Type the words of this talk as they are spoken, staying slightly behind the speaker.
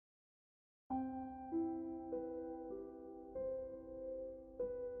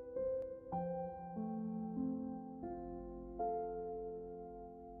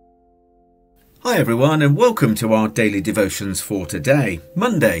Hi everyone, and welcome to our daily devotions for today,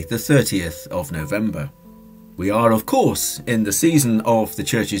 Monday the 30th of November. We are of course in the season of the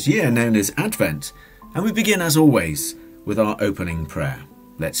church's year known as Advent, and we begin as always with our opening prayer.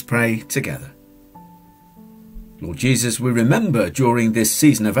 Let's pray together. Lord Jesus, we remember during this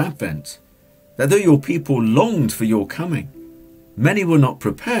season of Advent that though your people longed for your coming, many were not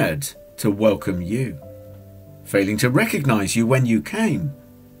prepared to welcome you, failing to recognize you when you came.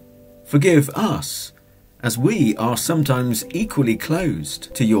 Forgive us, as we are sometimes equally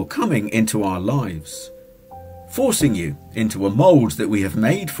closed to your coming into our lives, forcing you into a mould that we have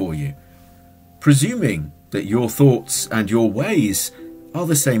made for you, presuming that your thoughts and your ways are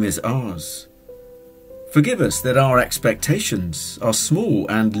the same as ours. Forgive us that our expectations are small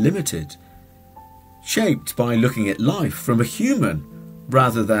and limited, shaped by looking at life from a human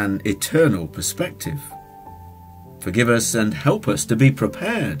rather than eternal perspective. Forgive us and help us to be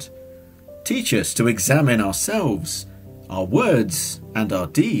prepared. Teach us to examine ourselves, our words and our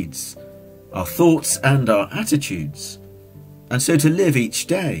deeds, our thoughts and our attitudes, and so to live each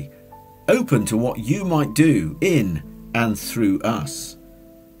day open to what you might do in and through us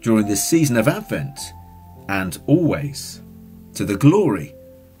during this season of Advent and always to the glory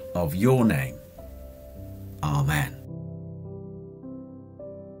of your name. Amen.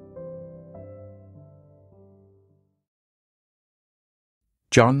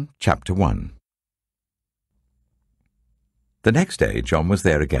 John chapter 1. The next day John was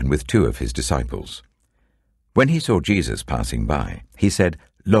there again with two of his disciples. When he saw Jesus passing by, he said,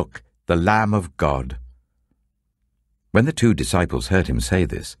 "Look, the Lamb of God." When the two disciples heard him say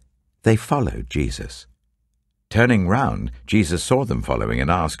this, they followed Jesus. Turning round, Jesus saw them following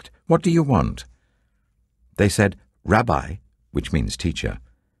and asked, "What do you want?" They said, "Rabbi," which means teacher,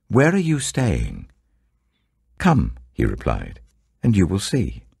 "where are you staying?" "Come," he replied, "and you will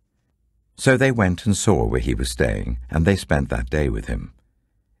see." So they went and saw where he was staying, and they spent that day with him.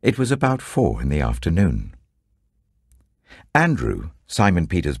 It was about 4 p.m. Andrew, Simon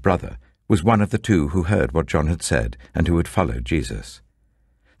Peter's brother, was one of the two who heard what John had said and who had followed Jesus.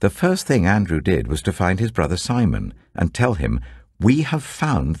 The first thing Andrew did was to find his brother Simon and tell him, "We have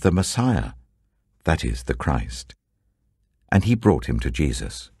found the Messiah," that is, the Christ. And he brought him to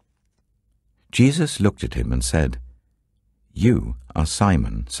Jesus. Jesus looked at him and said, "You are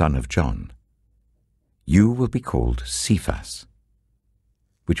Simon, son of John. You will be called Cephas,"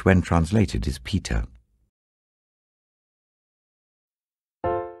 which when translated is Peter.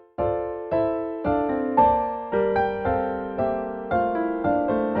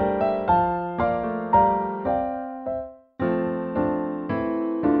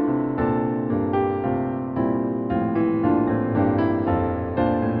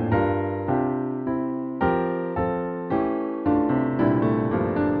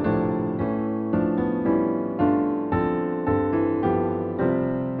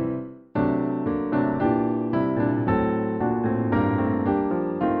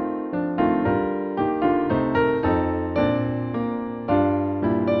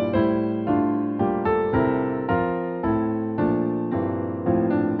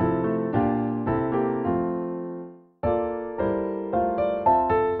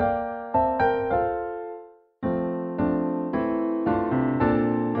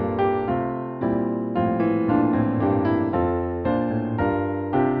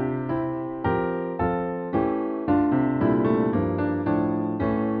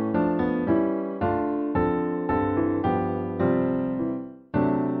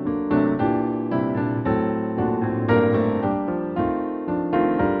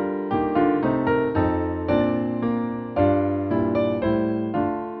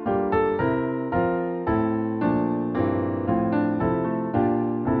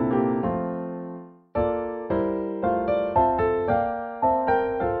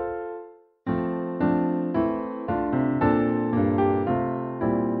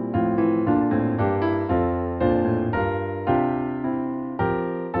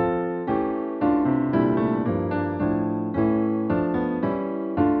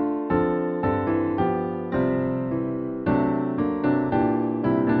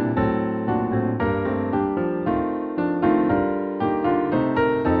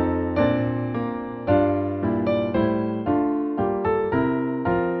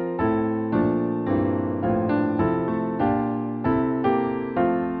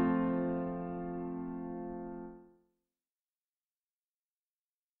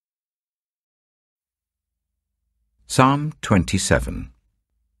 Psalm 27.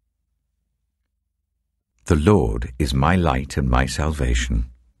 The Lord is my light and my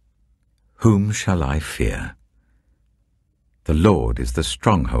salvation. Whom shall I fear? The Lord is the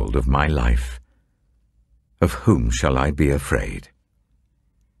stronghold of my life. Of whom shall I be afraid?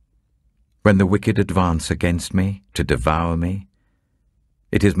 When the wicked advance against me to devour me,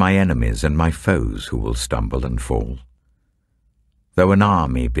 it is my enemies and my foes who will stumble and fall. Though an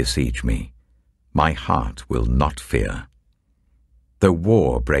army besiege me, my heart will not fear. Though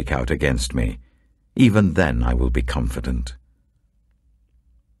war break out against me, even then I will be confident.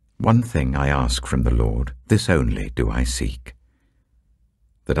 One thing I ask from the Lord, this only do I seek,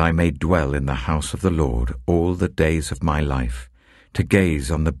 that I may dwell in the house of the Lord all the days of my life, to gaze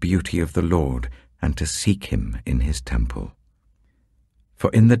on the beauty of the Lord and to seek him in his temple. For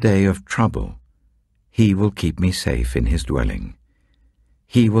in the day of trouble he will keep me safe in his dwelling.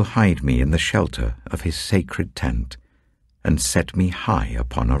 He will hide me in the shelter of his sacred tent and set me high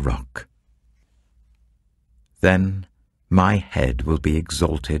upon a rock. Then my head will be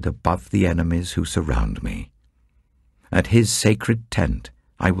exalted above the enemies who surround me. At his sacred tent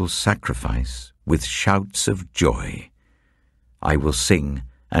I will sacrifice with shouts of joy. I will sing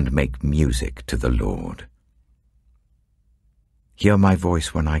and make music to the Lord. Hear my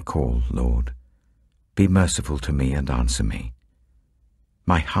voice when I call, Lord. Be merciful to me and answer me.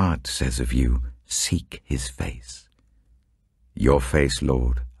 My heart says of you, seek his face. Your face,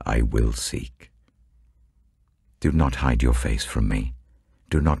 Lord, I will seek. Do not hide your face from me.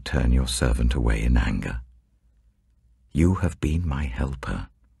 Do not turn your servant away in anger. You have been my helper.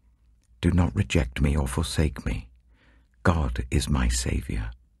 Do not reject me or forsake me. God is my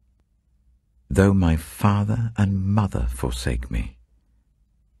Saviour. Though my father and mother forsake me,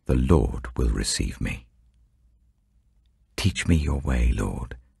 the Lord will receive me. Teach me your way,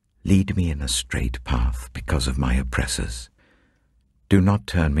 Lord. Lead me in a straight path because of my oppressors. Do not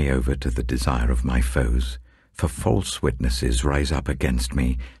turn me over to the desire of my foes, for false witnesses rise up against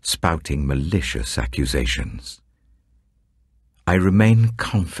me, spouting malicious accusations. I remain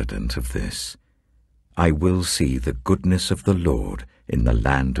confident of this. I will see the goodness of the Lord in the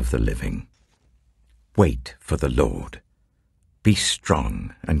land of the living. Wait for the Lord. Be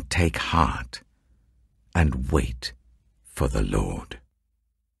strong and take heart, and wait for the Lord.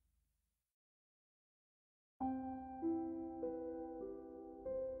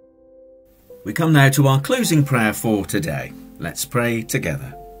 We come now to our closing prayer for today. Let's pray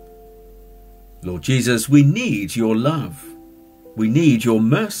together. Lord Jesus, we need your love. We need your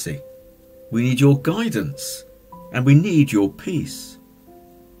mercy. We need your guidance. And we need your peace.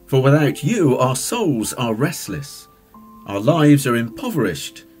 For without you, our souls are restless. Our lives are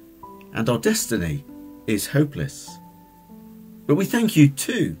impoverished. And our destiny is hopeless. But we thank you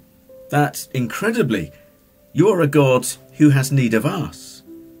too, that incredibly, you are a God who has need of us.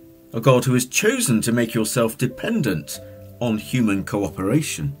 A God who has chosen to make yourself dependent on human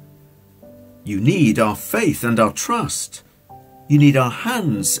cooperation. You need our faith and our trust. You need our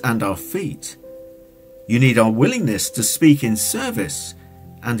hands and our feet. You need our willingness to speak in service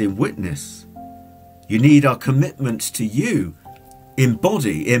and in witness. You need our commitment to you in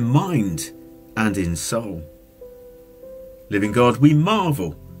body, in mind, and in soul. Living God, we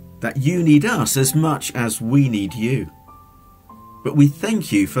marvel that you need us as much as we need you. But we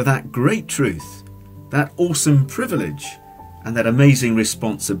thank you for that great truth, that awesome privilege, and that amazing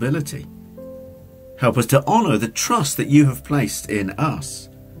responsibility. Help us to honour the trust that you have placed in us,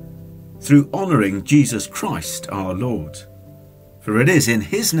 through honouring Jesus Christ our Lord. For it is in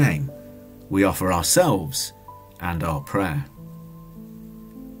his name we offer ourselves and our prayer.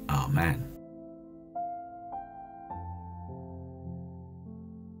 Amen.